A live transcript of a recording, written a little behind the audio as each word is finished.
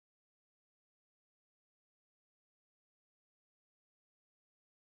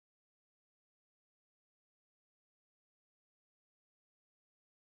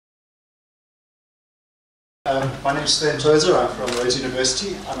My name is Sven Tozer. I'm from Rhodes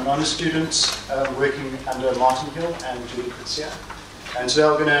University. I'm an honours student working under Martin Hill and Coetzee. And today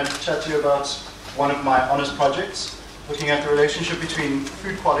I'm going to chat to you about one of my honours projects, looking at the relationship between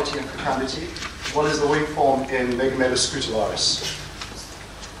food quality and fecundity, as well as the wing form in Megamelus scutellaris.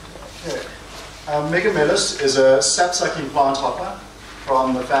 Okay. Megamelus is a sap-sucking plant hopper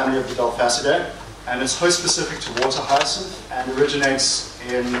from the family of the Delphasidae, and it's host specific to water hyacinth and originates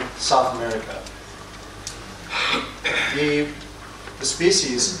in South America. The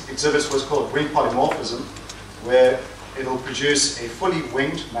species exhibits what's called wing polymorphism, where it'll produce a fully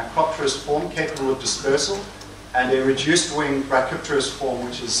winged macropterous form capable of dispersal and a reduced wing brachypterous form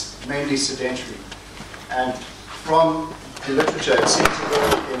which is mainly sedentary. And from the literature it seems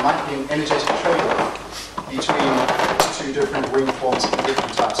that there might be an energetic trade-off between two different wing forms in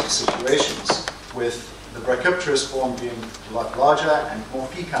different types of situations, with the brachypterous form being a lot larger and more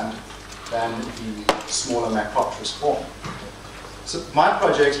fecund than the smaller macropterous form. So my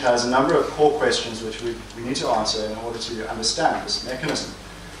project has a number of core questions which we need to answer in order to understand this mechanism.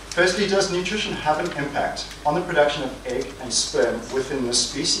 Firstly, does nutrition have an impact on the production of egg and sperm within this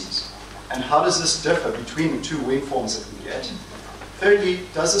species? And how does this differ between the two wing forms that we get? Thirdly,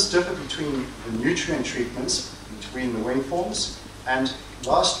 does this differ between the nutrient treatments between the wing forms? And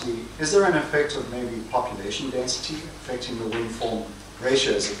lastly, is there an effect of maybe population density affecting the wing form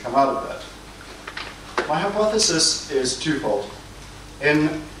ratios that come out of that? My hypothesis is twofold.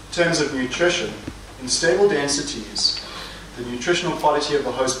 In terms of nutrition, in stable densities, the nutritional quality of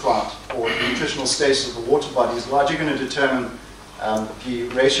the host plant or the nutritional status of the water body is largely going to determine the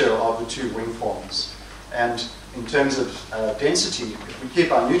ratio of the two wing forms. And in terms of density, if we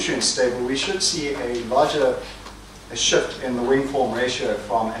keep our nutrients stable, we should see a shift in the wing form ratio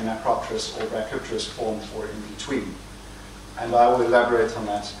from a macropterous or brachypterous form or in between. And I will elaborate on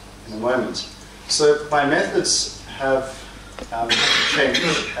that in a moment. So my methods have changed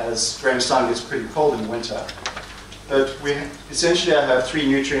as Grahamstown gets pretty cold in winter. But essentially I have three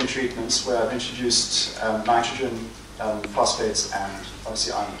nutrient treatments where I've introduced nitrogen, phosphates, and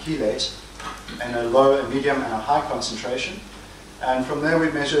obviously iron chelate in a low, a medium, and a high concentration. And from there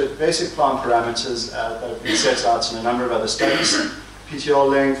we measured basic plant parameters that have been set out in a number of other studies: PTL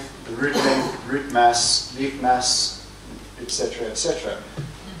length, the root mass, leaf mass, etc., etc.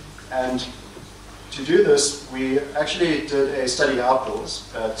 And to do this, we actually did a study outdoors,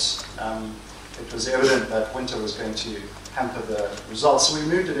 but it was evident that winter was going to hamper the results, so we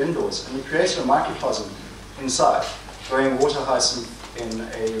moved it indoors, and we created a microcosm inside, growing water hyacinth in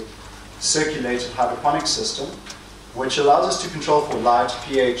a circulated hydroponic system, which allows us to control for light,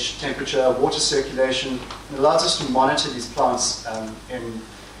 pH, temperature, water circulation, and allows us to monitor these plants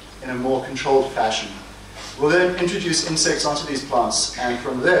in a more controlled fashion. We'll then introduce insects onto these plants, and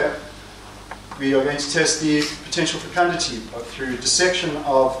from there, we are going to test the potential fecundity through dissection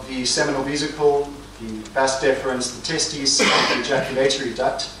of the seminal vesicle, the vas deferens, the testes, and the ejaculatory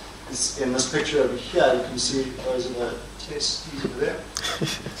duct. In this picture over here, you can see those are the testes over there.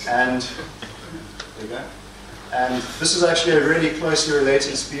 And there we go. And this is actually a really closely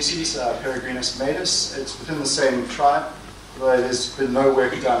related species, Peregrinus matus. It's within the same tribe, though there's been no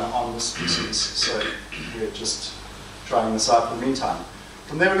work done on this species, so we're just trying this out for the meantime.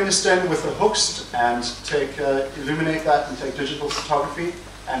 From there, we're going to stand with the hooks and illuminate that and take digital photography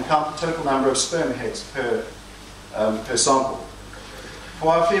and count the total number of sperm heads per sample.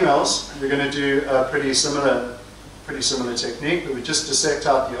 For our females, we're going to do a pretty similar technique, but we just dissect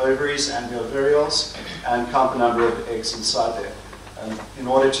out the ovaries and the ovarioles and count the number of eggs inside there. In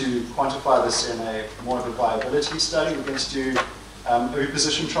order to quantify this in a more of a viability study, we're going to do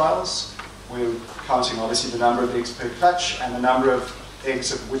oviposition trials. We're counting obviously the number of eggs per clutch and the number of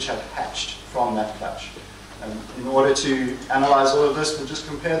eggs of which have hatched from that clutch. In order to analyze all of this, we'll just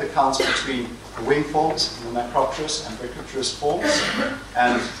compare the counts between the wing forms, the macropterous and brachypterous forms,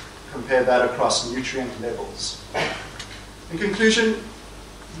 and compare that across nutrient levels. In conclusion,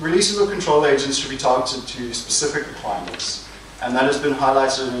 releases of control agents should be targeted to specific requirements, and that has been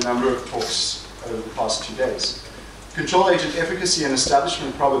highlighted in a number of talks over the past 2 days. Control agent efficacy and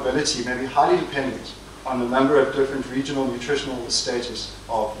establishment probability may be highly dependent on the number of different regional nutritional status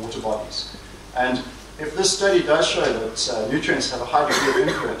of water bodies. And if this study does show that nutrients have a high degree of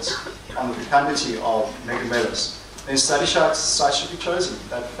influence on the fecundity of Megamelus, then study sites should be chosen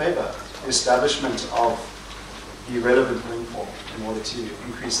that favor the establishment of the relevant wing form in order to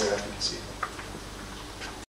increase their efficacy.